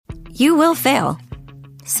You will fail.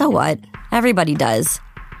 So what? Everybody does.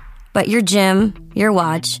 But your gym, your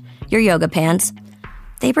watch, your yoga pants,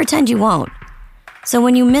 they pretend you won't. So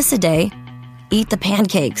when you miss a day, eat the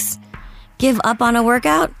pancakes. Give up on a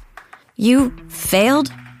workout? You failed?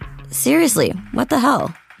 Seriously, what the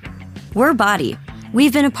hell? We're Body.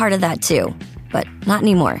 We've been a part of that too, but not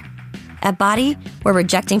anymore. At Body, we're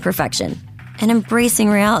rejecting perfection and embracing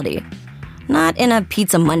reality. Not in a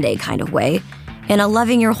Pizza Monday kind of way, in a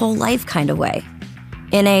loving your whole life kind of way.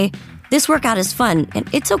 In a, this workout is fun and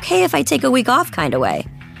it's okay if I take a week off kind of way.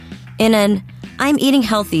 In an, I'm eating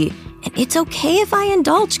healthy and it's okay if I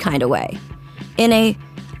indulge kind of way. In a,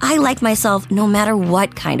 I like myself no matter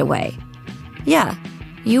what kind of way. Yeah,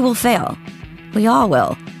 you will fail. We all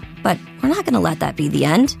will. But we're not going to let that be the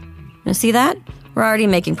end. You see that? We're already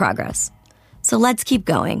making progress. So let's keep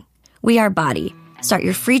going. We are Body. Start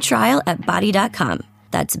your free trial at body.com.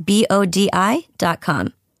 That's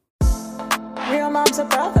BODI.com. Real moms are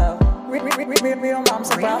Bravo. Real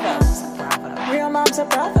moms are Bravo. Real moms are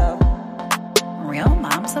Bravo. Real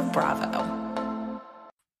moms of Bravo.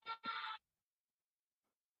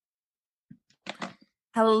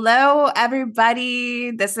 Hello,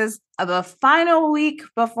 everybody. This is the final week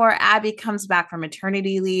before Abby comes back from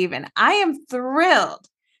maternity leave, and I am thrilled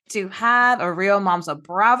to have a Real Moms of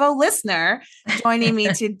Bravo listener joining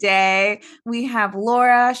me today. We have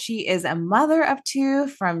Laura. She is a mother of two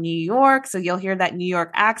from New York, so you'll hear that New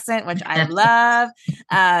York accent, which I love.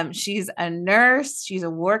 She's a nurse, she's a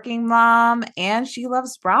working mom, and she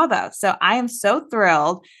loves Bravo. So I am so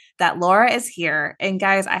thrilled that Laura is here. And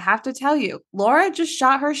guys, I have to tell you, Laura just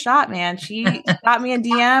shot her shot, man. She got me a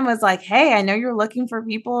DM, was like, hey, I know you're looking for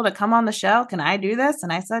people to come on the show. Can I do this?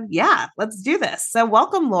 And I said, yeah, let's do this. So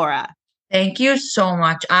welcome, Laura. Thank you so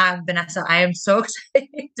much. Vanessa, I am so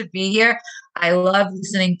excited to be here. I love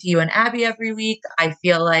listening to you and Abby every week. I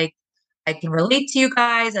feel like I can relate to you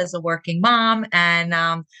guys as a working mom. And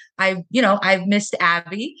I've missed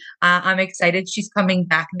Abby. I'm excited. She's coming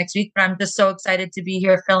back next week, but I'm just so excited to be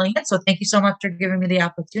here filling it. So thank you so much for giving me the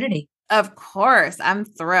opportunity. Of course. I'm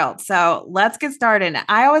thrilled. So let's get started.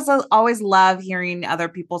 I always love hearing other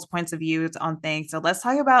people's points of views on things. So let's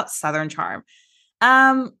talk about Southern Charm.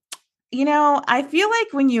 I feel like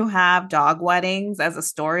when you have dog weddings as a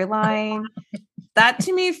storyline, that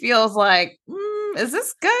to me feels like, is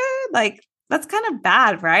this good? Like, that's kind of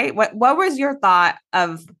bad, right? What was your thought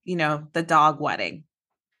of, the dog wedding?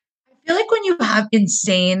 I feel like when you have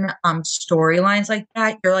insane storylines like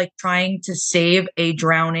that, you're like trying to save a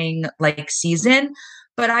drowning like season.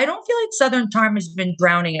 But I don't feel like Southern Charm has been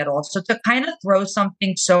drowning at all. So to kind of throw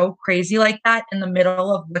something so crazy like that in the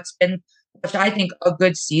middle of which I think a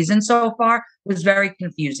good season so far, was very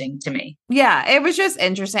confusing to me. Yeah, it was just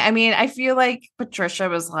interesting. I mean, I feel like Patricia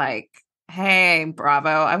was like, hey, Bravo,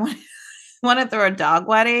 I want to throw a dog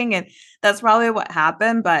wedding. And that's probably what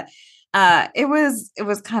happened. But it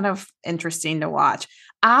was kind of interesting to watch.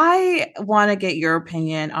 I want to get your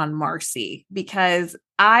opinion on Marcy, because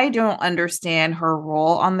I don't understand her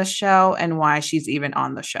role on the show and why she's even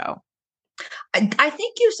on the show. I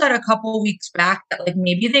think you said a couple weeks back that like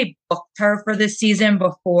maybe they booked her for this season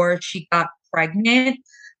before she got pregnant.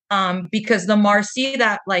 Because the Marcy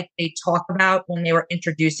that like they talk about when they were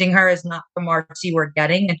introducing her is not the Marcy we're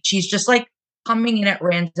getting. And she's just like coming in at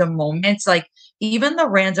random moments. Like even the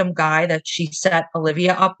random guy that she set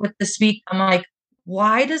Olivia up with this week, I'm like,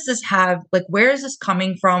 why does this have, like, where is this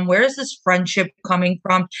coming from? Where is this friendship coming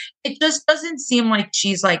from? It just doesn't seem like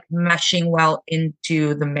she's like meshing well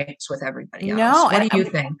into the mix with everybody else. No, what do you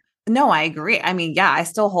think? No, I agree. I mean, yeah, I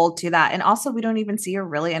still hold to that. And also we don't even see her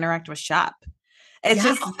really interact with Shep. It's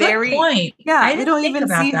just very, point. Yeah, we don't even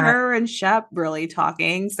see her and Shep really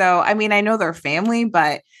talking. So, I mean, I know they're family,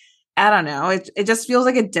 but I don't know. It just feels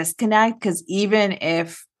like a disconnect, because even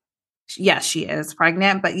if, yes, she is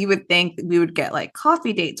pregnant, but you would think we would get like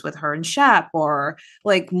coffee dates with her and Shep, or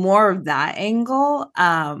like more of that angle.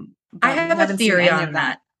 I have a theory on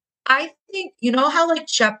that. I think, you know how like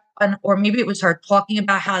Shep, or maybe it was her talking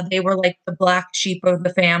about how they were like the black sheep of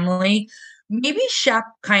the family. Maybe Shep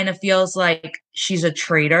kind of feels like she's a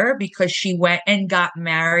traitor because she went and got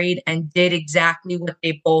married and did exactly what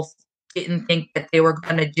they both didn't think that they were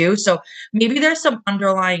going to do. So maybe there's some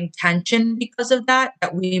underlying tension because of that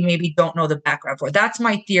we maybe don't know the background for. That's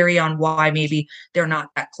my theory on why maybe they're not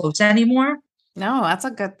that close anymore. No, that's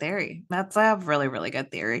a good theory. That's a really, really good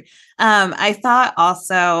theory. I thought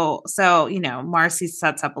also, so, Marcy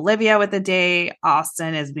sets up Olivia with a date.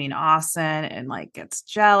 Austin is being Austin and like gets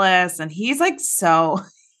jealous. And he's like,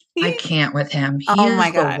 I can't with him. He Oh my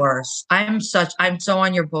is the God. worst. I'm so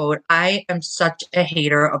on your boat. I am such a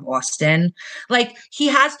hater of Austin. Like he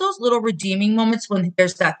has those little redeeming moments when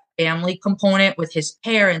there's that family component with his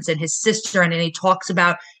parents and his sister, and then he talks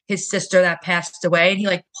about his sister that passed away, and he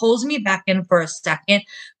like pulls me back in for a second.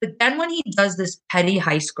 But then when he does this petty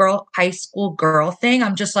high school girl thing,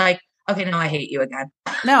 I'm just like, okay, now I hate you again.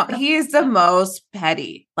 No, he is the most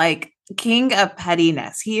petty, like king of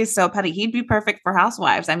pettiness. He is so petty. He'd be perfect for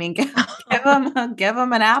Housewives. I mean, give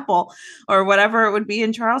him an apple or whatever it would be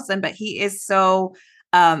in Charleston. But he is so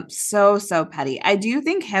so petty. I do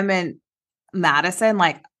think him and Madison,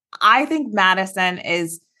 like I think Madison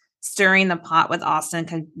is stirring the pot with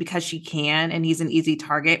Austin because she can, and he's an easy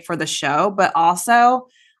target for the show. But also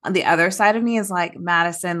on the other side of me is like,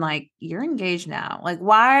 Madison, like you're engaged now. Like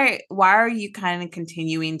why are you kind of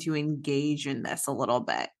continuing to engage in this a little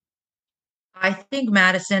bit? I think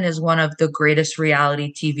Madison is one of the greatest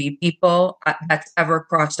reality TV people that's ever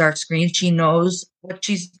crossed our screen. She knows what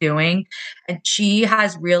she's doing, and she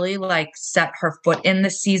has really like set her foot in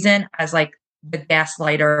this season as like the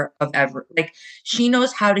gaslighter of ever. Like she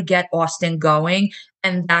knows how to get Austin going,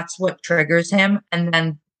 and that's what triggers him. And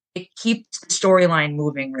then it keeps the storyline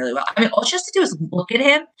moving really well. I mean, all she has to do is look at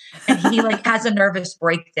him, and he like has a nervous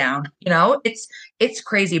breakdown. You know, it's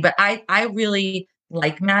crazy. But I really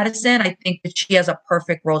like Madison. I think that she has a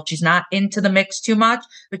perfect role. She's not into the mix too much,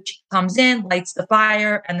 but she comes in, lights the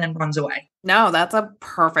fire, and then runs away. No, that's a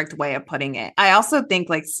perfect way of putting it. I also think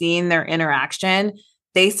like seeing their interaction,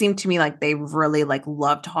 they seem to me like they really like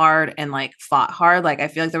loved hard and like fought hard. Like I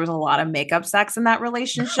feel like there was a lot of makeup sex in that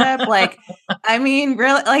relationship. Like, I mean,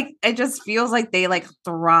 really, like it just feels like they like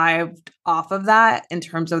thrived off of that in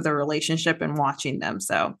terms of the relationship and watching them.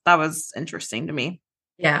 So that was interesting to me.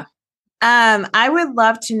 Yeah. I would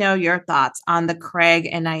love to know your thoughts on the Craig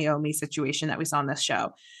and Naomi situation that we saw on this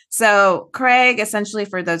show. So, Craig, essentially,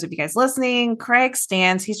 for those of you guys listening, Craig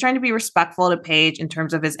stands, he's trying to be respectful to Paige in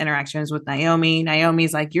terms of his interactions with Naomi.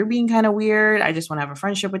 Naomi's like, you're being kind of weird. I just want to have a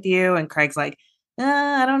friendship with you. And Craig's like,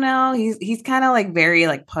 I don't know. He's kind of like very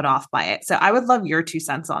like put off by it. So, I would love your 2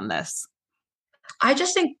 cents on this. I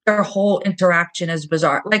just think their whole interaction is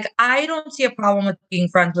bizarre. Like, I don't see a problem with being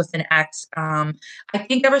friends with an ex. I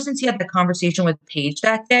think ever since he had the conversation with Paige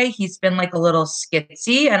that day, he's been like a little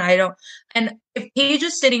skitsy. And if Paige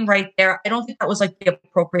is sitting right there, I don't think that was like the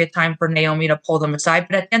appropriate time for Naomi to pull them aside.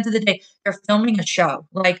 But at the end of the day, they're filming a show.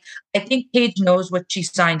 Like, I think Paige knows what she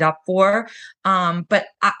signed up for. But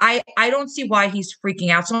I don't see why he's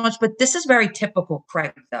freaking out so much. But this is very typical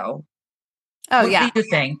Craig, though. Oh, What yeah. do you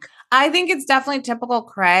think? I think it's definitely typical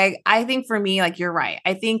Craig. I think for me, like you're right.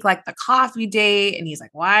 I think like the coffee date, and he's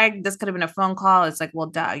like, "Why? This could have been a phone call." It's like, well,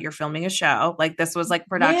 duh, you're filming a show. Like this was like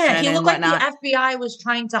production Yeah, he and looked like whatnot. the FBI was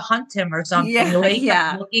trying to hunt him or something. Yeah, The way he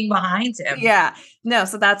yeah. kept looking behind him. Yeah. No,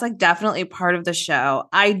 so that's like definitely part of the show.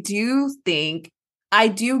 I do think I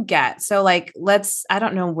do get so like I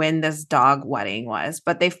don't know when this dog wedding was,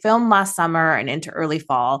 but they filmed last summer and into early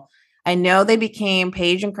fall. I know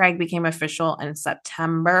Paige and Craig became official in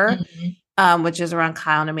September. Mhm. Which is around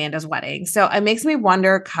Kyle and Amanda's wedding. So it makes me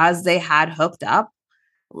wonder because they had hooked up,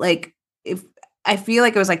 like if I feel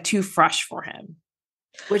like it was like too fresh for him,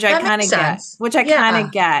 which I That kind makes of get, sense. which I Yeah. kind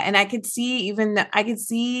of get. And I could see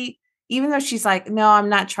even though she's like, no, I'm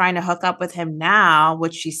not trying to hook up with him now,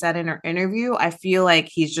 which she said in her interview, I feel like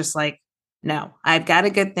he's just like, no, I've got a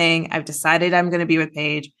good thing. I've decided I'm going to be with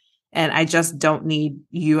Paige and I just don't need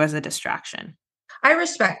you as a distraction. I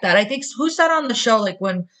respect that. I think who said on the show, like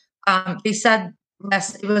when they said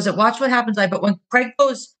it was at Watch What Happens Live, but when Craig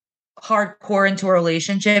goes hardcore into a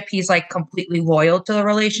relationship, he's like completely loyal to the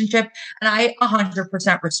relationship. And I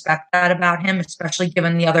 100% respect that about him, especially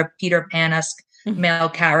given the other Peter Pan-esque male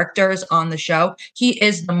characters on the show. He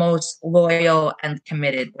is the most loyal and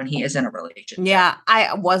committed when he is in a relationship. Yeah,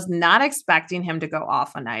 I was not expecting him to go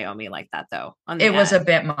off on Naomi like that, though. It was a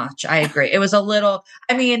bit much. I agree. It was a little,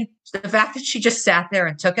 I mean, the fact that she just sat there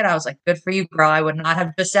and took it, I was like, good for you, girl. I would not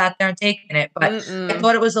have just sat there and taken it, but I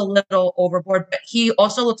thought it was a little overboard. But he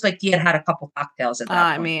also looks like he had had a couple cocktails at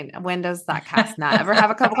that point. I mean, when does that cast not ever have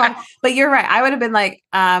a couple cocktails? But you're right. I would have been like,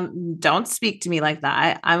 don't speak to me like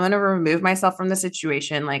that. I'm going to remove myself from the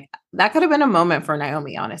situation. Like that could have been a moment for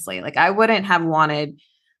Naomi, honestly. Like I wouldn't have wanted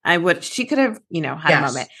she could have, had a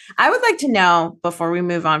moment. I would like to know before we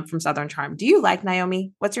move on from Southern Charm, do you like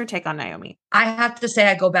Naomi? What's your take on Naomi? I have to say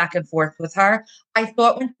I go back and forth with her. I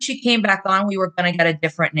thought when she came back on, we were going to get a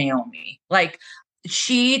different Naomi. Like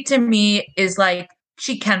she, to me, is like,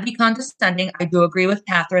 she can be condescending. I do agree with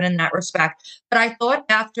Catherine in that respect. But I thought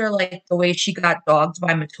after like the way she got dogged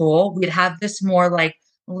by Matul, we'd have this more like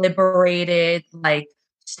liberated, like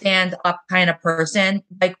stand up kind of person.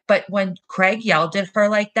 Like, but when Craig yelled at her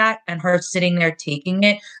like that and her sitting there taking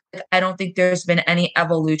it, like, I don't think there's been any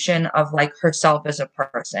evolution of like herself as a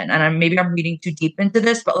person. And maybe I'm reading too deep into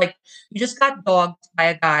this, but like you just got dogged by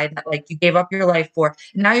a guy that like you gave up your life for.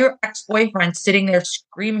 And now your ex-boyfriend sitting there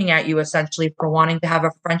screaming at you essentially for wanting to have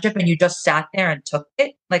a friendship, and you just sat there and took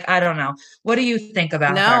it. Like, I don't know. What do you think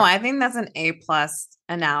about No, her? I think that's an A+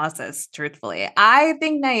 analysis, truthfully. I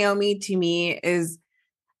think Naomi to me is,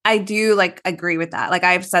 I do like agree with that. Like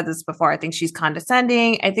I've said this before. I think she's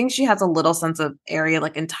condescending. I think she has a little sense of area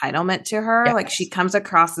like entitlement to her. Yes. Like she comes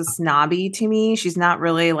across as snobby to me. She's not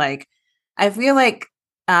really like, I feel like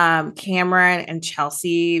Cameron and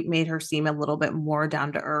Chelsea made her seem a little bit more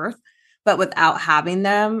down to earth, but without having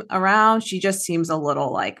them around, she just seems a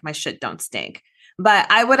little like my shit don't stink. But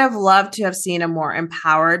I would have loved to have seen a more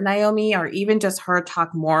empowered Naomi, or even just her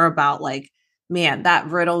talk more about like, man, that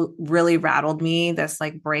riddle really rattled me, this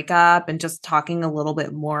like breakup, and just talking a little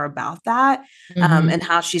bit more about that and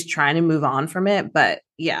how she's trying to move on from it. But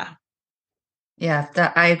yeah. Yeah,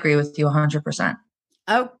 that I agree with you 100%.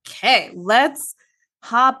 Okay, let's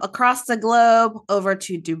hop across the globe over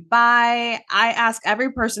to Dubai. I ask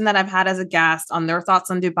every person that I've had as a guest on their thoughts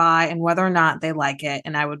on Dubai and whether or not they like it.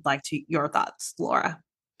 And I would like to your thoughts, Laura.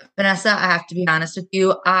 Vanessa, I have to be honest with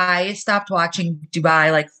you. I stopped watching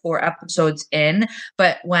Dubai like 4 episodes in,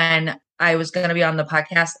 but when I was going to be on the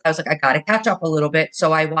podcast, I was like, I got to catch up a little bit.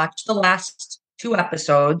 So I watched the last 2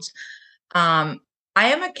 episodes. I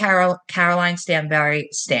am a Caroline Stanbury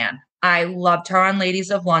stan. I loved her on Ladies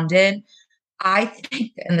of London. I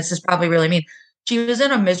think, and this is probably really mean, she was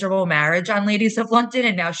in a miserable marriage on Ladies of London,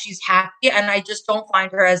 and now she's happy. And I just don't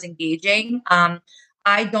find her as engaging.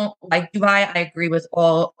 I don't like Dubai. I agree with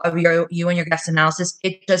all of you and your guest analysis.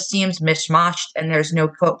 It just seems mishmashed, and there's no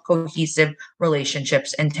cohesive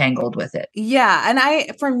relationships entangled with it. Yeah, and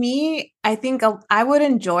for me, I think I would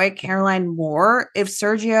enjoy Caroline more if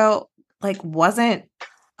Sergio like wasn't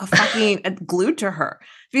a fucking glued to her. I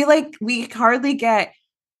feel like we hardly get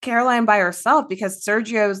Caroline by herself because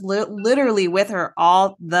Sergio is literally with her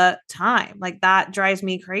all the time. Like that drives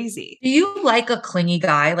me crazy. Do you like a clingy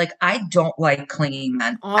guy? Like I don't like clingy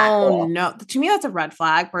men. Oh no. To me, that's a red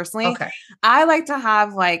flag personally. Okay. I like to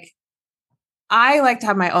have my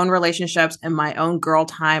own relationships and my own girl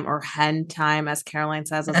time, or hen time, as Caroline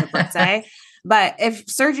says, as a birthday. But if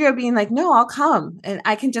Sergio being like, no, I'll come and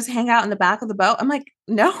I can just hang out in the back of the boat, I'm like,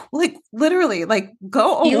 no, like literally, like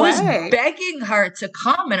go away. He was begging her to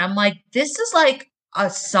come. And I'm like, this is like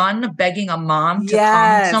a son begging a mom to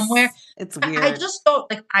come somewhere. It's weird. I just don't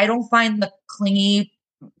like, I don't find the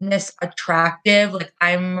clinginess attractive. Like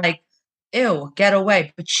I'm like, ew, get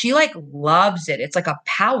away. But she like loves it. It's like a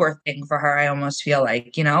power thing for her. I almost feel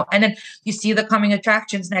like, and then you see the coming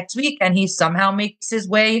attractions next week and he somehow makes his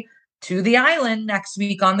way to the island next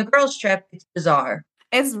week on the girls trip. It's bizarre.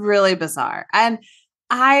 It's really bizarre. And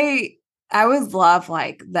I always love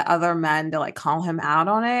like the other men to like call him out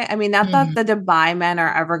on it. I mean, not that the Dubai men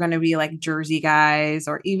are ever going to be like Jersey guys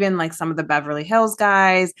or even like some of the Beverly Hills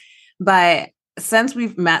guys, but since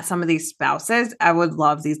we've met some of these spouses, I would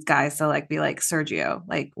love these guys to like be like, Sergio,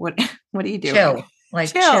 like what are you doing? Chill.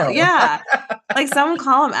 Chill. Yeah. Like someone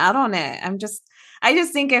call him out on it. I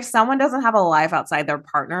just think if someone doesn't have a life outside their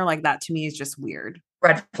partner, like that to me is just weird.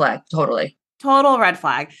 Red flag. Totally. Total red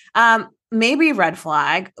flag. Maybe red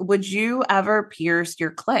flag. Would you ever pierce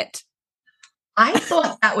your clit? I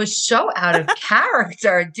thought that was so out of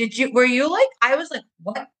character. Were you like, I was like,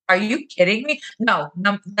 what? Are you kidding me? No,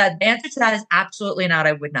 the answer to that is absolutely not.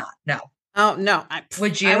 I would not. No. Oh no.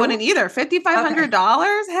 Would you? I wouldn't either. $5,500?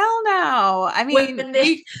 Okay. Hell no. I mean, when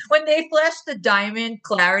they flashed the diamond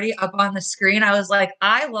clarity up on the screen, I was like,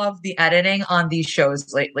 I love the editing on these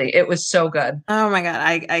shows lately. It was so good. Oh my God.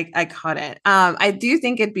 I couldn't. I do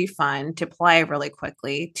think it'd be fun to play really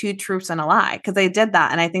quickly 2 truths and a lie, because they did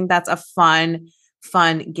that. And I think that's a fun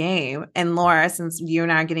game. And Laura, since you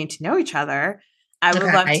and I are getting to know each other, I would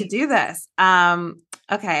love to do this.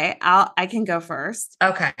 Okay, I can go first.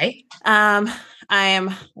 Okay. I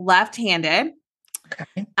am left-handed.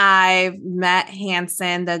 Okay. I've met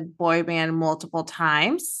Hanson, the boy band, multiple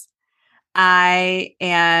times. I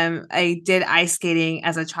did ice skating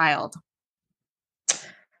as a child.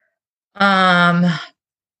 You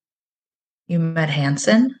met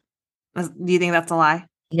Hanson? Do you think that's a lie?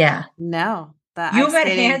 Yeah. No. You met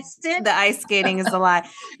Hanson? The ice skating is a lie.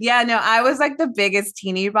 Yeah, no, I was like the biggest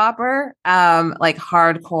teeny bopper, like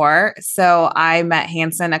hardcore. So I met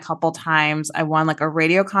Hanson a couple times. I won like a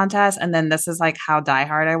radio contest. And then this is like how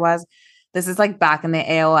diehard I was. This is like back in the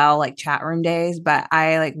AOL like chat room days, but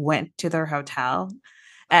I like went to their hotel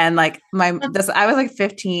And like I was like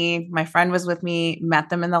 15. My friend was with me, met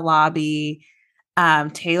them in the lobby.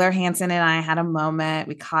 Taylor Hansen and I had a moment.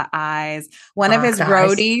 We caught eyes. One of his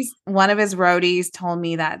roadies told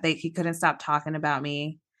me that he couldn't stop talking about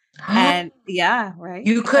me. And yeah, right.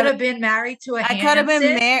 You could have been married to a I could have been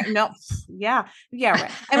married. No, yeah,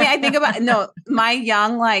 right. I mean, I think about my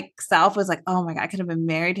young like self was like, oh my God, I could have been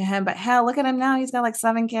married to him. But hell, look at him now. He's got like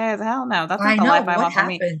 7 kids. Hell no, that's not the life I want for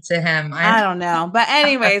me. What happened to him? I don't know. But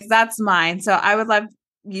anyways, that's mine. So I would love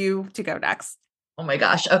you to go next. Oh my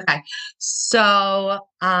gosh. Okay. So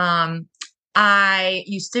I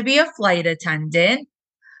used to be a flight attendant.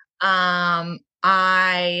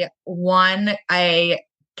 I won a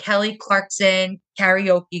Kelly Clarkson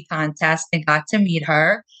karaoke contest and got to meet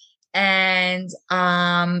her. And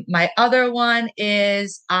my other one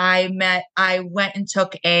is I went and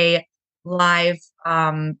took a live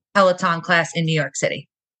Peloton class in New York City.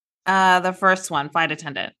 The first one, flight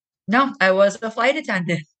attendant. No, I was a flight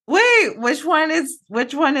attendant. Wait, which one is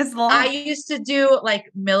long? I used to do like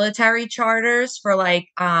military charters for like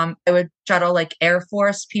I would shuttle like Air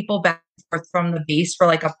Force people back and forth from the base for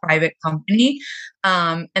like a private company.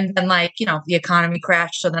 And then like, the economy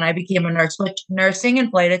crashed. So then I became a nurse, which nursing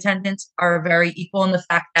and flight attendants are very equal in the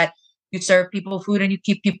fact that you serve people food and you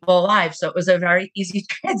keep people alive. So it was a very easy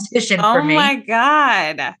transition for me. Oh my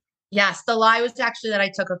God. Yes, the lie was actually that I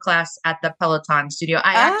took a class at the Peloton studio.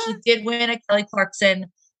 I actually did win a Kelly Clarkson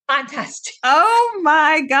contest. Oh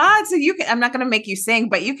my God. So I'm not going to make you sing,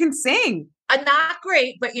 but you can sing. Not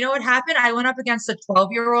great, but you know what happened? I went up against a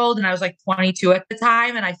 12-year-old and I was like 22 at the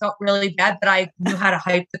time. And I felt really bad that I knew how to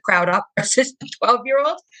hype the crowd up versus the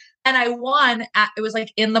 12-year-old. And I won it was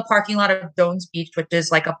like in the parking lot of Jones Beach, which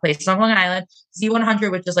is like a place on Long Island,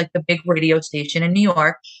 Z100, which is like the big radio station in New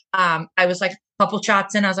York. I was like a couple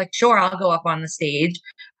shots in. I was like, sure, I'll go up on the stage.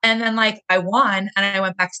 And then like I won and I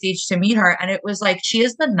went backstage to meet her. And it was like, she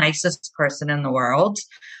is the nicest person in the world.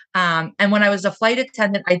 And when I was a flight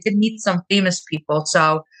attendant, I did meet some famous people.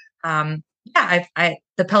 So,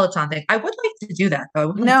 the Peloton thing, I would like to do that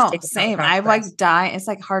though. No, same. I've like died. It's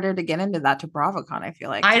like harder to get into that to BravoCon. I feel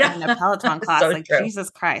like in a Peloton class, so like true. Jesus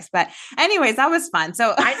Christ. But anyways, that was fun.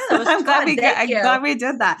 So I'm glad we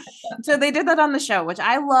did that. So they did that on the show, which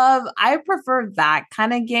I love. I prefer that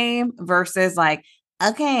kind of game versus like,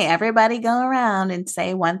 okay, everybody go around and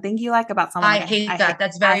say one thing you like about someone. I hate that.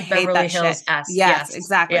 That's very Beverly Hills-esque. Yes,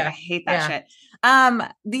 exactly. Yeah. I hate that shit.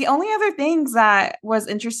 The only other things that was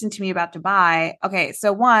interesting to me about Dubai. Okay,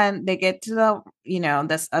 so one, they get to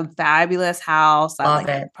the, a fabulous house. Love like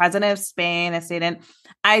it. President of Spain has stayed in.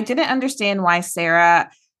 I didn't understand why Sarah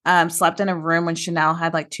slept in a room when Chanel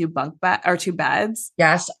had like 2 beds.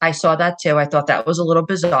 Yes, I saw that too. I thought that was a little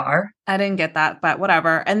bizarre. I didn't get that, but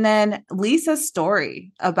whatever. And then Lisa's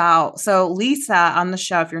story so Lisa on the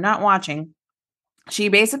show, if you're not watching, she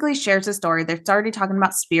basically shares a story. They're already talking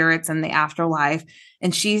about spirits and the afterlife.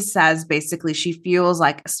 And she says basically she feels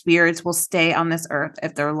like spirits will stay on this earth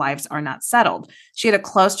if their lives are not settled. She had a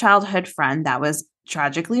close childhood friend that was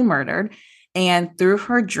tragically murdered. And through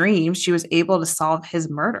her dreams, she was able to solve his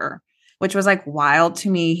murder, which was like wild to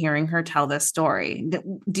me hearing her tell this story.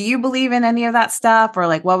 Do you believe in any of that stuff? Or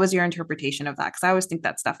like, what was your interpretation of that? Because I always think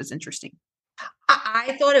that stuff is interesting.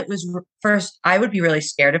 I thought it was first, I would be really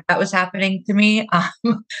scared if that was happening to me,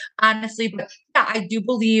 honestly. But yeah, I do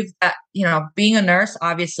believe that, being a nurse,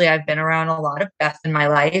 obviously I've been around a lot of death in my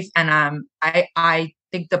life. And I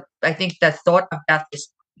think the thought of death is,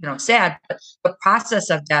 sad, but the process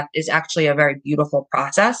of death is actually a very beautiful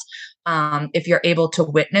process. If you're able to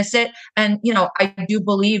witness it. And, I do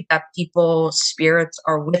believe that people's spirits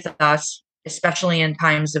are with us, especially in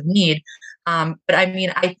times of need. But I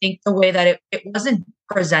mean, I think the way that it wasn't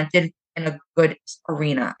presented in a good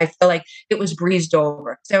arena, I feel like it was breezed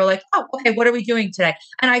over. They were like, oh, okay, what are we doing today?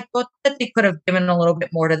 And I thought that they could have given a little bit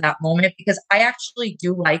more to that moment because I actually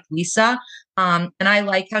do like Lisa. And I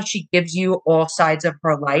like how she gives you all sides of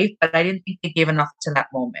her life, but I didn't think they gave enough to that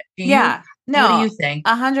moment. No. What do you think?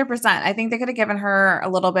 100%. I think they could have given her a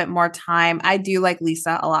little bit more time. I do like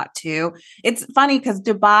Lisa a lot too. It's funny because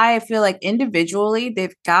Dubai, I feel like individually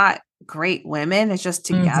they've got great women. It's just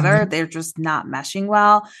together. They're just not meshing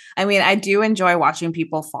well. I mean, I do enjoy watching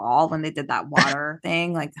people fall when they did that water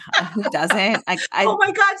thing. Like who doesn't? Oh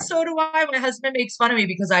my God. So do I. My husband makes fun of me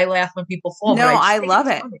because I laugh when people fall. No, I love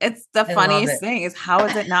it. Funny. It's the funniest thing is how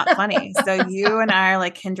is it not funny? So you and I are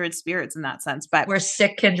like kindred spirits in that sense, but we're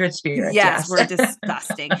sick kindred spirits. Yes. We're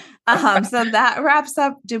disgusting. So that wraps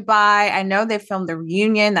up Dubai. I know they filmed the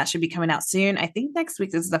reunion that should be coming out soon. I think next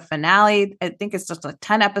week is the finale. I think it's just like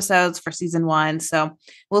 10 episodes. episodes for season 1. So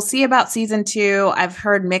we'll see about season 2. I've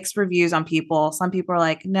heard mixed reviews on people. Some people are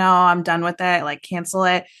like, no, I'm done with it. Like, cancel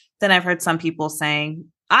it. Then I've heard some people saying,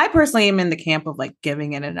 I personally am in the camp of like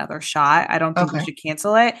giving it another shot. I don't think we should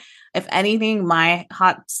cancel it. If anything, my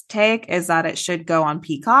hot take is that it should go on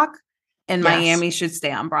Peacock and Miami should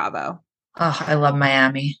stay on Bravo. Oh, I love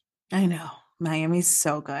Miami. I know. Miami's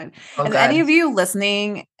so good. If any of you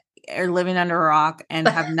listening are living under a rock and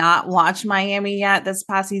have not watched Miami yet this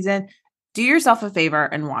past season, do yourself a favor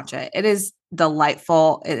and watch it. It is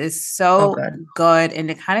delightful. It is so good. And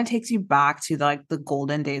it kind of takes you back to the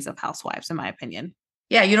golden days of Housewives, in my opinion.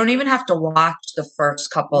 Yeah, you don't even have to watch the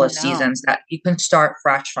first couple of seasons. That you can start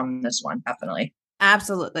fresh from this one, definitely.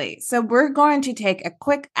 Absolutely. So we're going to take a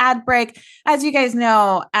quick ad break. As you guys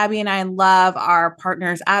know, Abby and I love our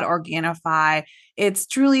partners at Organifi. It's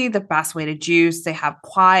truly the best way to juice. They have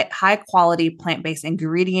quite high quality plant-based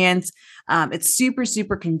ingredients. It's super,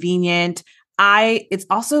 super convenient. It's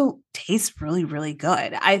also tastes really, really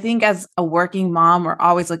good. I think as a working mom, we're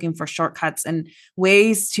always looking for shortcuts and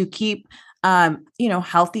ways to keep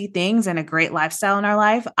healthy things and a great lifestyle in our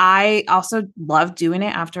life. I also love doing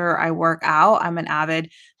it after I work out. I'm an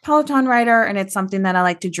avid Peloton rider, and it's something that I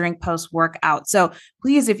like to drink post workout. So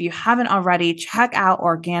please, if you haven't already, check out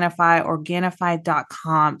Organifi,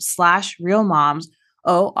 Organifi.com/realmoms,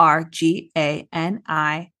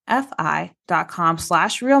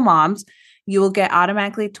 Organifi.com/realmoms. You will get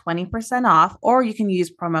automatically 20% off, or you can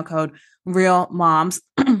use promo code REALMOMS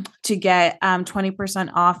to get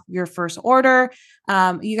 20% off your first order.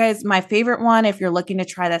 You guys, my favorite one, if you're looking to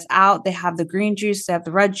try this out, they have the green juice, they have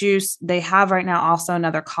the red juice. They have right now also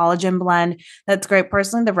another collagen blend. That's great.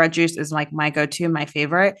 Personally, the red juice is like my go-to, my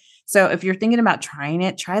favorite. So if you're thinking about trying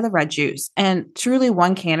it, try the red juice. And truly,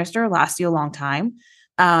 one canister lasts you a long time.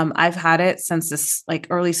 I've had it since this like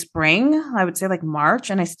early spring, I would say like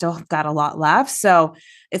March, and I still got a lot left. So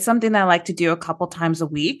it's something that I like to do a couple times a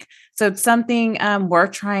week. So it's something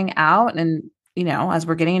worth trying out. And, as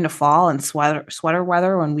we're getting into fall and sweater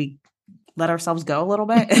weather, when we let ourselves go a little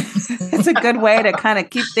bit, it's a good way to kind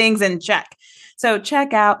of keep things in check. So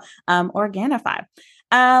check out Organifi.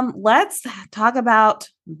 Let's talk about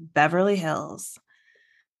Beverly Hills.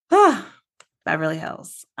 Beverly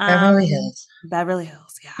Hills. Beverly Hills. Beverly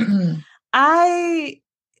Hills. Yeah.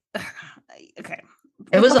 Okay.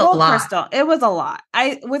 It was a lot. Crystal. It was a lot.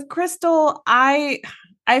 With Crystal, I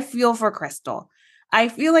feel for Crystal. I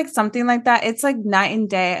feel like something like that. It's like night and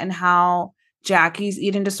day and how Jackie's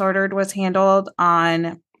eating disorder was handled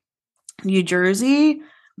on New Jersey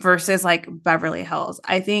versus like Beverly Hills.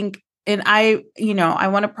 I think. And I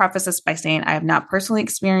want to preface this by saying I have not personally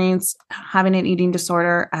experienced having an eating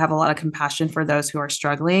disorder. I have a lot of compassion for those who are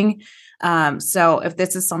struggling. So if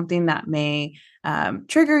this is something that may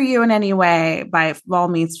trigger you in any way, by all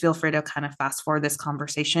means, feel free to kind of fast forward this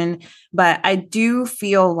conversation. But I do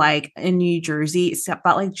feel like in New Jersey, it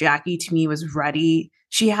felt like Jackie to me was ready.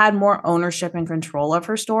 She had more ownership and control of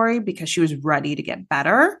her story because she was ready to get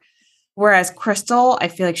better. Whereas Crystal, I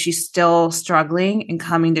feel like she's still struggling and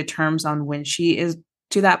coming to terms on when she is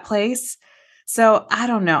to that place. So I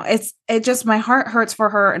don't know. It just, my heart hurts for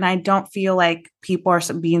her. And I don't feel like people are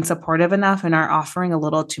being supportive enough and are offering a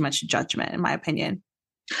little too much judgment, in my opinion.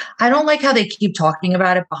 I don't like how they keep talking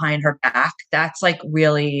about it behind her back. That's like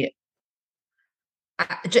really,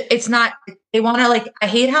 it's not, they want to like, I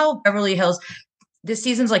hate how Beverly Hills, this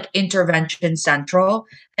season's like intervention central,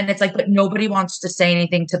 and it's like, but nobody wants to say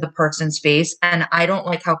anything to the person's face. And I don't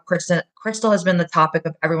like how Crystal has been the topic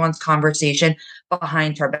of everyone's conversation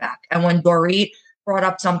behind her back. And when Dorit brought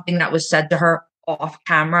up something that was said to her off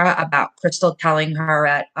camera about Crystal telling her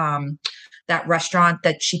at that restaurant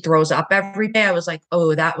that she throws up every day, I was like,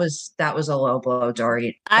 oh, that was a low blow,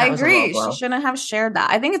 Dorit. I agree. She shouldn't have shared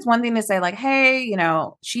that. I think it's one thing to say like, hey,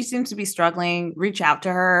 she seems to be struggling, reach out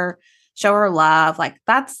to her, show her love. Like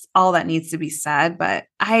that's all that needs to be said. But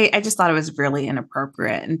I just thought it was really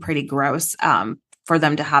inappropriate and pretty gross for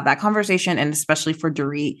them to have that conversation. And especially for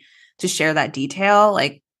Dorit to share that detail.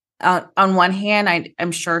 Like on one hand,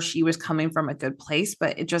 I'm sure she was coming from a good place,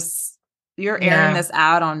 but it just, you're airing this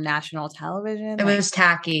out on national television. It was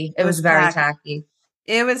tacky. It was very tacky.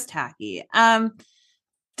 It was tacky.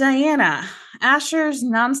 Diana, Asher's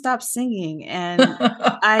nonstop singing. And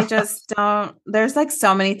I just don't, there's like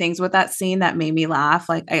so many things with that scene that made me laugh.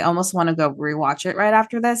 Like I almost want to go rewatch it right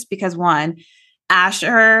after this because one,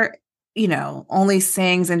 Asher, only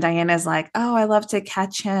sings and Diana's like, oh, I love to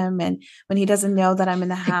catch him. And when he doesn't know that I'm in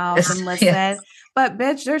the house and listen, but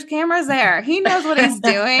bitch, there's cameras there. He knows what he's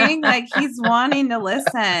doing. Like he's wanting to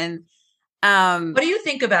listen. What do you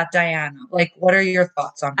think about Diana? Like, what are your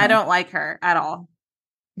thoughts on her? I don't like her at all.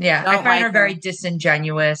 Yeah, I Don't find like her very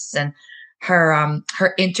disingenuous, and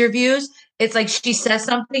her interviews, it's like she says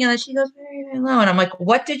something and then she goes very, very low, and I'm like,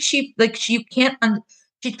 what did she like? She can't.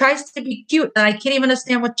 She tries to be cute, and I can't even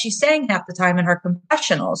understand what she's saying half the time in her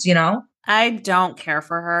confessionals. You know? I don't care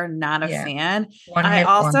for her, not a Yeah, fan. one I hit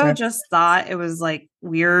also wonder. just thought it was like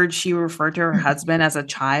weird. She referred to her husband as a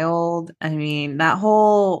child. I mean, that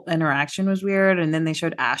whole interaction was weird. And then they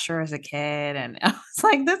showed Asher as a kid. And I was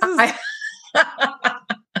like, this is, I,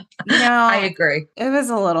 you I know, agree. it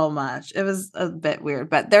was a little much. It was a bit weird.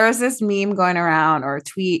 But there was this meme going around or a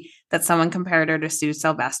tweet that someone compared her to Sue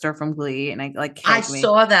Sylvester from Glee. And it like I killed me.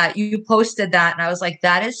 saw that you posted that, and I was like,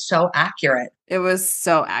 that is so accurate. It was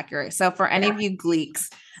so accurate. So for any Yeah. of you Gleeks,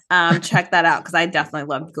 check that out because I definitely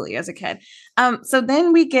loved Glee as a kid. So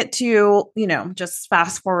then we get to, just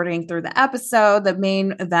fast forwarding through the episode. The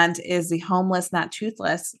main event is the Homeless Not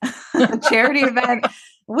Toothless charity event,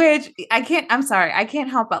 which I'm sorry, I can't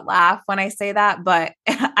help but laugh when I say that, but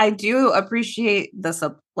I do appreciate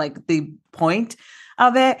like the point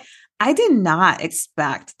of it. I did not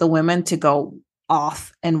expect the women to go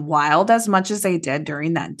off and wild as much as they did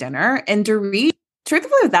during that dinner. And Dorit,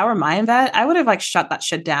 truthfully, if that were my event, I would have like shut that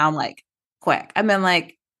shit down like quick. I mean,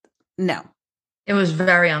 like, no. It was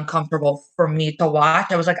very uncomfortable for me to watch.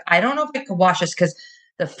 I was like, I don't know if I could watch this because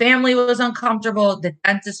the family was uncomfortable, the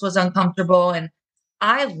dentist was uncomfortable, and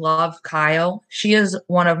I love Kyle. She is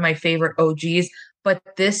one of my favorite OGs, but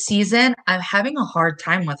this season I'm having a hard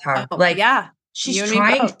time with her. Oh, Like, yeah. she's You and me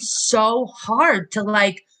trying both. so hard to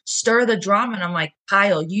like stir the drama. And I'm like,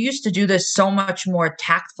 Kyle, you used to do this so much more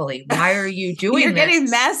tactfully. Why are you doing You're this? getting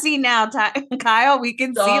messy now, Kyle. We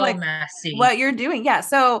can So see like messy. what you're doing. Yeah.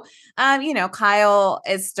 So, Kyle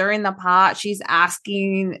is stirring the pot. She's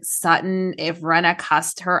asking Sutton if Renna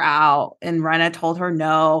cussed her out, and Renna told her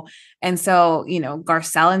no. And so,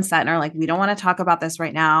 Garcelle and Sutton are like, we don't want to talk about this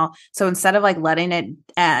right now. So instead of like letting it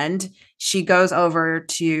end, she goes over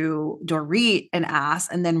to Dorit and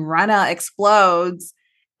asks, and then Renna explodes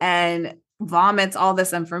and vomits all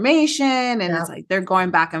this information. And Yeah. it's like they're going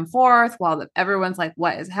back and forth while everyone's like,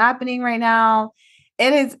 what is happening right now?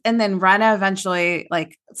 It is. And then Renna eventually,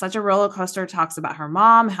 like, such a roller coaster, talks about her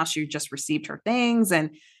mom, how she just received her things. And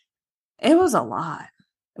it was a lot.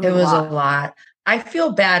 It was a lot. I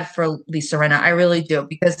feel bad for Lisa Rinna. I really do,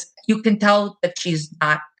 because you can tell that she's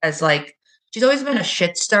not as like, she's always been a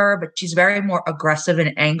shit stirrer, but she's very more aggressive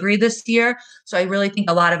and angry this year. So I really think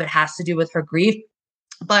a lot of it has to do with her grief.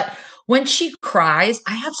 But when she cries,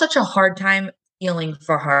 I have such a hard time feeling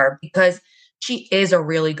for her because she is a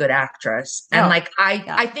really good actress. And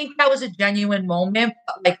I think that was a genuine moment.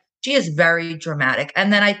 But like, she is very dramatic.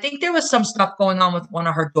 And then I think there was some stuff going on with one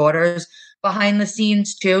of her daughters behind the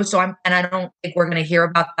scenes too. So I don't think we're going to hear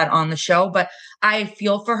about that on the show, but I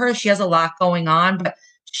feel for her. She has a lot going on, but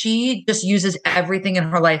she just uses everything in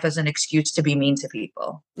her life as an excuse to be mean to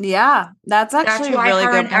people. Yeah, that's actually That's why a really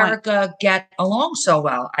her good and point. Erica get along so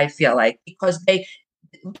well, I feel like, because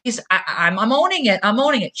I'm owning it. I'm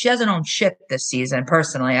owning it. She hasn't owned shit this season,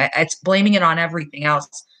 personally. It's blaming it on everything else,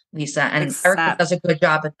 Lisa. And Erica does a good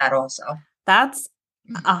job at that also. That's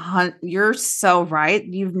you're so right.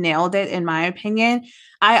 You've nailed it, in my opinion.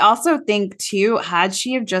 I also think too, had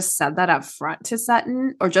she have just said that up front to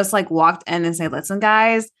Sutton, or just like walked in and say, listen,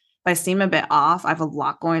 guys, if I seem a bit off, I have a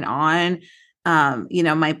lot going on.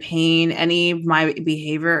 My pain, any of my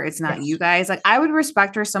behavior, it's not you guys. Like, I would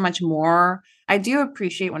respect her so much more. I do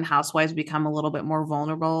appreciate when housewives become a little bit more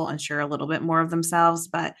vulnerable and share a little bit more of themselves,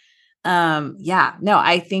 but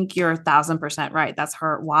I think you're 1,000% right. That's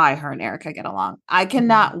why her and Erica get along. I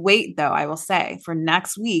cannot wait, though, I will say, for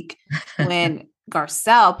next week when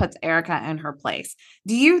Garcelle puts Erica in her place.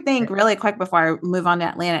 Do you think, really quick before I move on to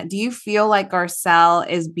Atlanta, do you feel like Garcelle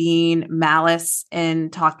is being malice in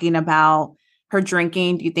talking about her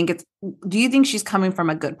drinking? Do you think she's coming from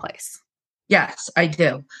a good place? Yes, I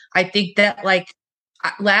do. I think that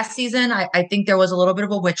last season, I think there was a little bit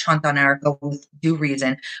of a witch hunt on Erica with due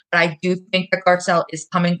reason. But I do think that Garcelle is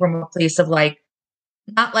coming from a place of like,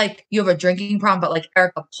 not like you have a drinking problem, but like,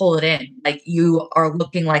 Erica, pull it in. Like, you are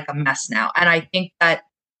looking like a mess now. And I think that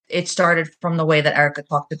it started from the way that Erica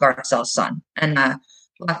talked to Garcelle's son. And a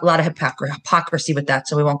lot of hypocrisy with that.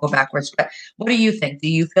 So we won't go backwards. But what do you think? Do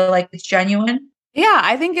you feel like it's genuine? Yeah,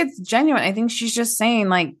 I think it's genuine. I think she's just saying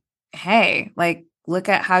like, hey, like, look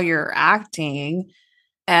at how you're acting.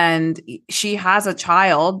 And she has a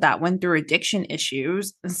child that went through addiction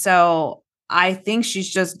issues. So I think she's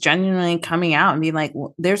just genuinely coming out and being like,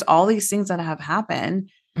 well, there's all these things that have happened.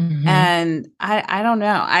 Mm-hmm. And I don't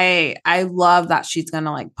know. I love that she's going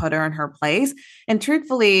to like put her in her place. And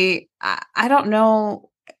truthfully, I don't know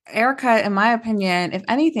Erica, in my opinion, if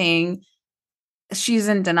anything, she's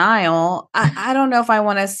in denial. I don't know if I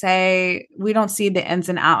want to say we don't see the ins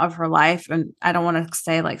and out of her life. And I don't want to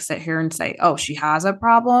say like sit here and say, oh, she has a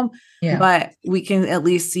problem. Yeah. But we can at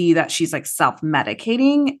least see that she's like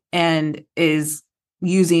self-medicating and is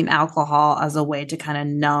using alcohol as a way to kind of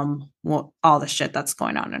numb all the shit that's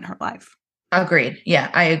going on in her life. Agreed.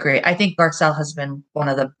 Yeah, I agree. I think Garcelle has been one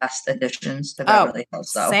of the best additions to Beverly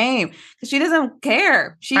Hills. So. Same. She doesn't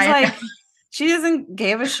care. She's she doesn't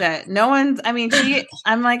give a shit. No one's, I mean,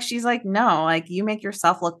 she's like, no, like you make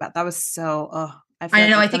yourself look bad. That was so, I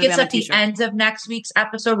know. I think it's at the end of next week's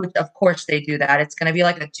episode, which of course they do that. It's going to be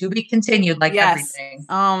like a to be continued, like everything.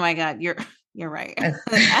 Oh my God. You're right.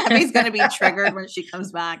 Abby's going to be triggered when she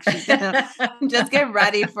comes back. She's going to just get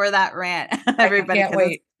ready for that rant. Everybody can't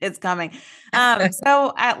wait. It's coming.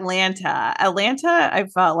 So Atlanta, I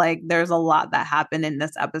felt like there's a lot that happened in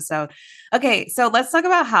this episode. Okay. So let's talk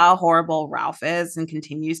about how horrible Ralph is and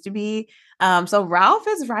continues to be. So Ralph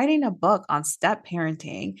is writing a book on step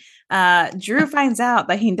parenting. Drew finds out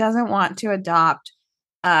that he doesn't want to adopt,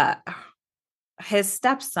 his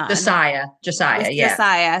stepson, Josiah. Yeah.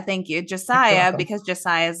 Josiah. Thank you. Josiah, because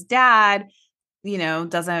Josiah's dad,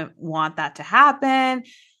 doesn't want that to happen.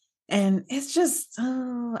 And it's just,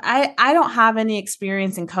 I don't have any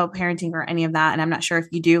experience in co-parenting or any of that. And I'm not sure if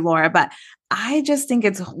you do, Laura, but I just think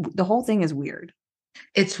the whole thing is weird.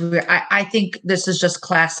 It's weird. I think this is just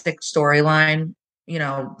classic storyline,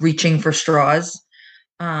 reaching for straws.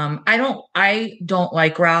 I don't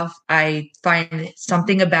like Ralph. I find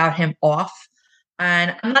something about him off.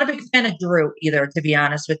 And I'm not a big fan of Drew either, to be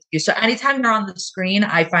honest with you. So anytime they're on the screen,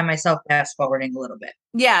 I find myself fast forwarding a little bit.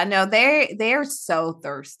 Yeah, no, they are so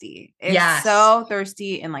thirsty. It's so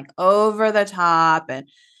thirsty and like over the top. And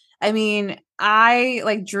I mean, I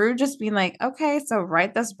like Drew just being like, okay, so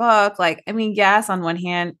write this book. Like, I mean, yes, on one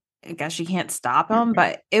hand, I guess you can't stop him,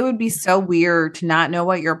 but it would be so weird to not know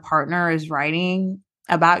what your partner is writing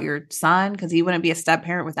about your son because he wouldn't be a step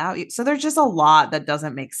parent without you. So there's just a lot that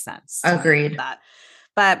doesn't make sense. Agreed.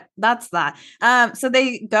 But that's that. So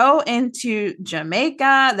they go into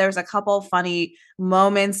Jamaica. There's a couple funny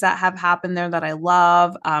moments that have happened there that I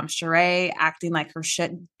love. Sheree acting like her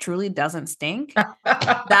shit truly doesn't stink.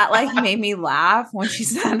 That like made me laugh when she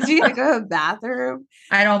said she had to go to the bathroom.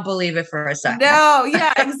 I don't believe it for a second. No,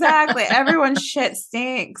 yeah, exactly. Everyone's shit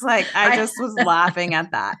stinks. Like I just was laughing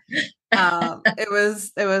at that. It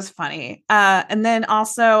was funny. And then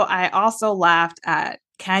I also laughed at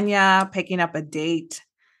Kenya picking up a date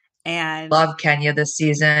and love Kenya this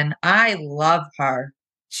season. I love her.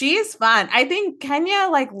 She's fun. I think Kenya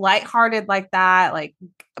like lighthearted like that, like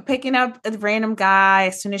picking up a random guy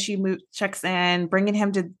as soon as she checks in, bringing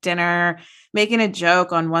him to dinner, making a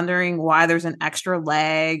joke on wondering why there's an extra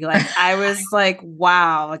leg. Like I was like,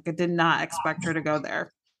 wow, like I did not expect her to go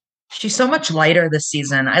there. She's so much lighter this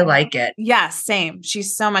season. I like it. Yeah, same.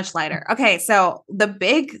 She's so much lighter. Okay, so the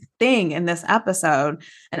big thing in this episode,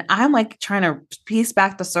 and I'm like trying to piece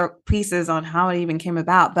back the pieces on how it even came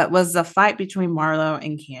about, but was the fight between Marlo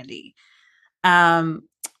and Kandi. I'm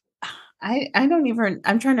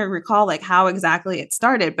trying to recall like how exactly it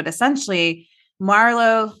started, but essentially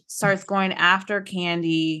Marlo starts going after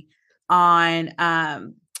Kandi on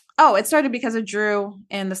it started because of Drew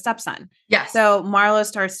and the stepson. Yeah. So Marlo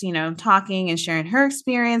starts, talking and sharing her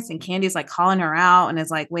experience, and Candy's like calling her out and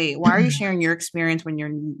is like, wait, why are you sharing your experience when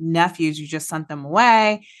your nephews, you just sent them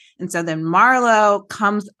away? And so then Marlo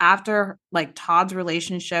comes after like Todd's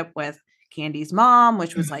relationship with Candy's mom,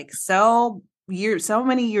 which was like so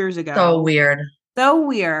many years ago. So weird.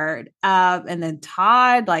 And then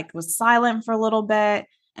Todd like was silent for a little bit.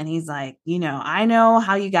 And he's like, I know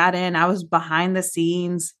how you got in. I was behind the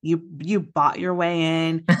scenes. You bought your way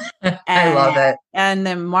in. I love it. And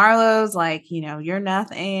then Marlo's like, you're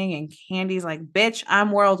nothing. And Candy's like, bitch,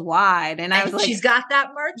 I'm worldwide. And I was like, she's got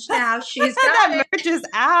that merch now. She's got that merch is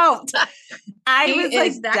out. I was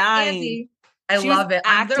like dying. Candy. I love it.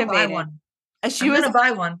 I'm going to buy one. I'm going to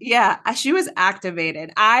buy one. Yeah. She was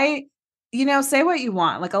activated. Say what you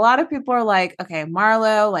want. Like a lot of people are like, okay,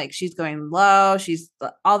 Marlo, like she's going low. She's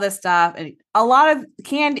all this stuff. And a lot of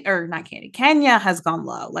Kenya has gone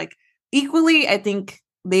low. Like equally, I think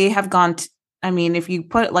they have gone. If you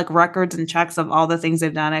put like records and checks of all the things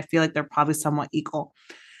they've done, I feel like they're probably somewhat equal.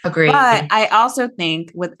 Agreed. But I also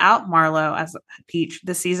think without Marlo as Peach,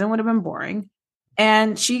 the season would have been boring.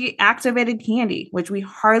 And she activated Kandi, which we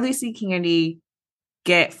hardly see Kandi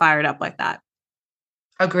get fired up like that.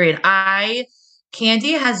 Agreed. I think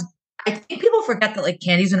people forget that like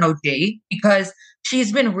Candy's an OG because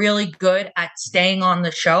she's been really good at staying on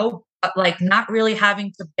the show, but like not really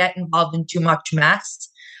having to get involved in too much mess.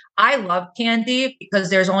 I love Candy because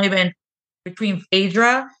there's only been between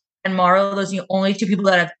Phaedra and Marlo, those are the only two people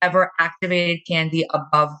that have ever activated Candy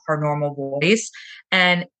above her normal voice.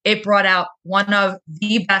 And it brought out one of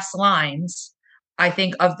the best lines, I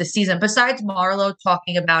think, of the season. Besides Marlo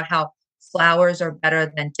talking about how flowers are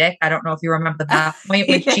better than dick. I don't know if you remember that point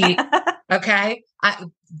when she, okay.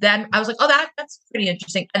 Then I was like, oh, that's pretty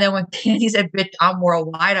interesting. And then when Candy said, bitch, I'm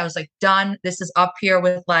worldwide, I was like, done. This is up here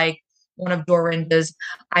with like one of Dorinda's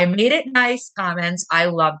I made it nice comments. I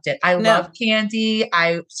loved it. I love Candy.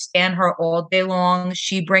 I stand her all day long.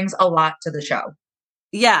 She brings a lot to the show.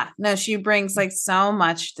 Yeah, no, she brings like so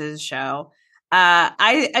much to the show.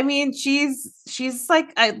 I mean, she's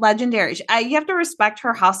like a legendary. You have to respect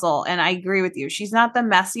her hustle, and I agree with you. She's not the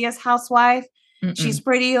messiest housewife. Mm-mm. She's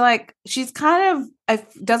pretty like she's kind of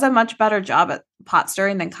does a much better job at pot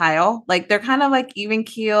stirring than Kyle. Like they're kind of like even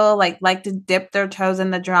keel, like to dip their toes in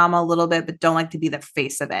the drama a little bit, but don't like to be the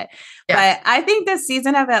face of it. Yeah. But I think this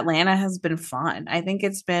season of Atlanta has been fun. I think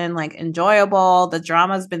it's been like enjoyable. The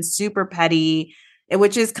drama has been super petty,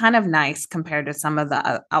 which is kind of nice compared to some of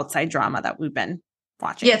the outside drama that we've been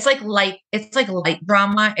watching. Yeah, it's like light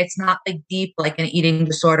drama. It's not like deep, like an eating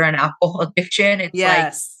disorder and alcohol addiction. It's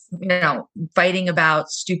like, you know, fighting about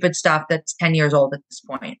stupid stuff that's 10 years old at this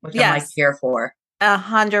point, which I'm like here for.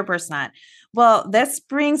 100%. Well, this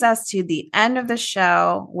brings us to the end of the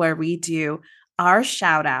show where we do our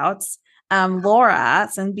shout outs. Laura,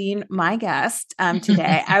 since being my guest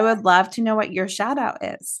today, I would love to know what your shout out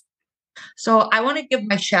is. So I want to give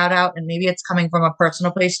my shout out, and maybe it's coming from a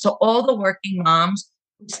personal place, to all the working moms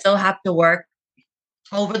who still have to work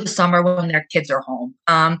over the summer when their kids are home.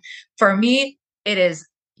 For me, it is,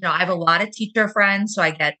 you know, I have a lot of teacher friends, so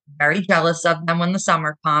I get very jealous of them when the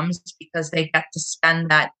summer comes because they get to spend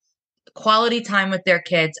that quality time with their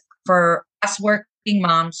kids. For us working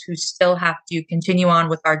moms who still have to continue on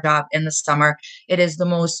with our job in the summer, it is the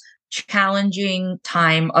most challenging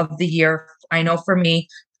time of the year. I know for me,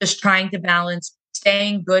 just trying to balance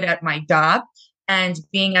staying good at my job and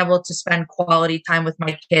being able to spend quality time with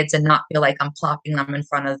my kids and not feel like I'm plopping them in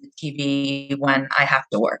front of the TV when I have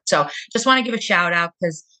to work. So just want to give a shout out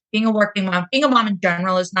because being a working mom, being a mom in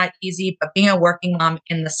general is not easy, but being a working mom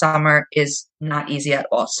in the summer is not easy at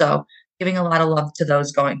all. So giving a lot of love to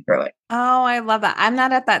those going through it. Oh, I love that. I'm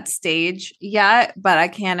not at that stage yet, but I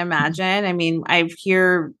can't imagine. I mean, I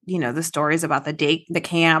hear, you know, the stories about the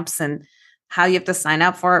camps and how you have to sign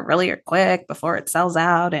up for it really quick before it sells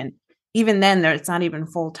out. And even then it's not even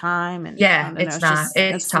full time. And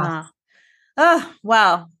it's tough. Oh,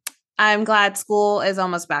 well, I'm glad school is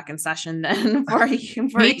almost back in session then for you.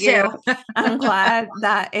 Me too. I'm glad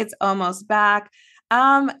that it's almost back.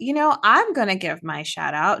 You know, I'm going to give my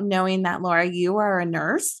shout out knowing that Laura, you are a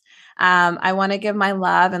nurse. I want to give my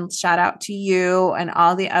love and shout out to you and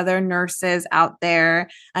all the other nurses out there.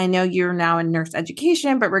 I know you're now in nurse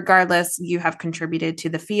education, but regardless, you have contributed to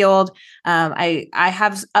the field. I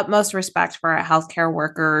have utmost respect for our healthcare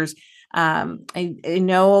workers. I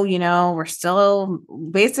know, you know, we're still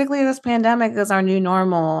basically this pandemic is our new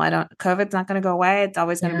normal. COVID's not going to go away. It's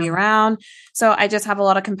always going to be around. So I just have a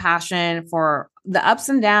lot of compassion for the ups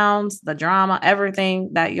and downs, the drama, everything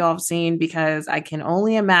that y'all have seen, because I can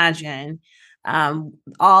only imagine how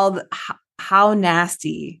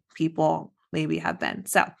nasty people maybe have been.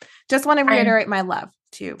 So just want to reiterate my love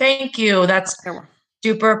too. Thank you. That's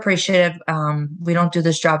super appreciative. We don't do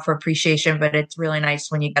this job for appreciation, but it's really nice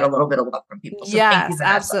when you get a little bit of love from people. So yes,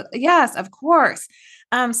 absolutely. Yes, of course.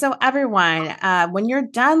 So everyone, when you're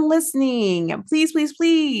done listening, please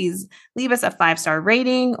leave us a 5-star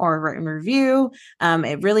rating or a written review.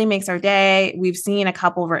 It really makes our day. We've seen a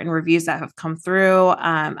couple of written reviews that have come through.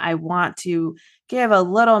 I want to give a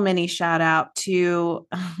little mini shout out to,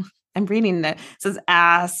 I'm reading that. It says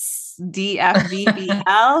Ask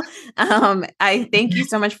DFVBL. I thank you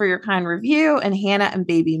so much for your kind review. And Hannah and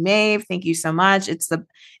baby Maeve, thank you so much.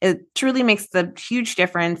 It truly makes the huge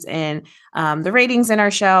difference in the ratings in our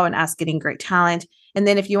show and us getting great talent. And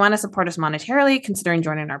then if you want to support us monetarily, considering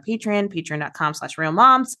joining our Patreon,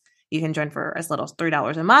 patreon.com/realmoms. You can join for as little as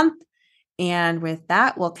 $3 a month. And with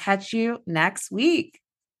that, we'll catch you next week.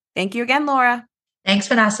 Thank you again, Laura. Thanks,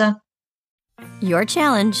 Vanessa. Your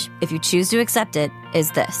challenge, if you choose to accept it,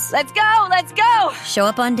 is this. Let's go! Let's go! Show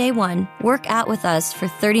up on day 1, work out with us for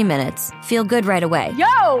 30 minutes, feel good right away.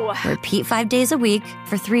 Yo! Repeat 5 days a week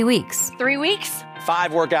for 3 weeks. 3 weeks?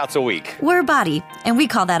 5 workouts a week. We're Body, and we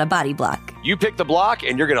call that a body block. You pick the block,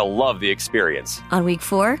 and you're going to love the experience. On week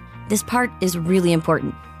 4, this part is really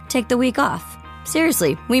important. Take the week off.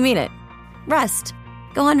 Seriously, we mean it. Rest.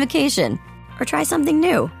 Go on vacation. Or try something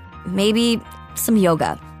new. Maybe some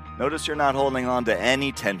yoga. Notice you're not holding on to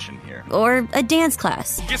any tension here. Or a dance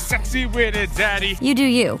class. Get sexy with it, Daddy. You do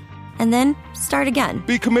you. And then start again.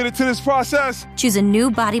 Be committed to this process. Choose a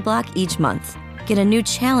new body block each month. Get a new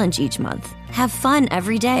challenge each month. Have fun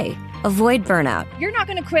every day. Avoid burnout. You're not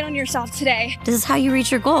going to quit on yourself today. This is how you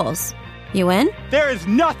reach your goals. You in? There is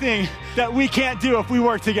nothing that we can't do if we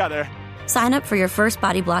work together. Sign up for your first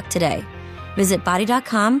body block today. Visit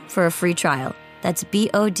body.com for a free trial. That's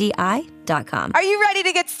BODI.com. Are you ready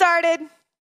to get started?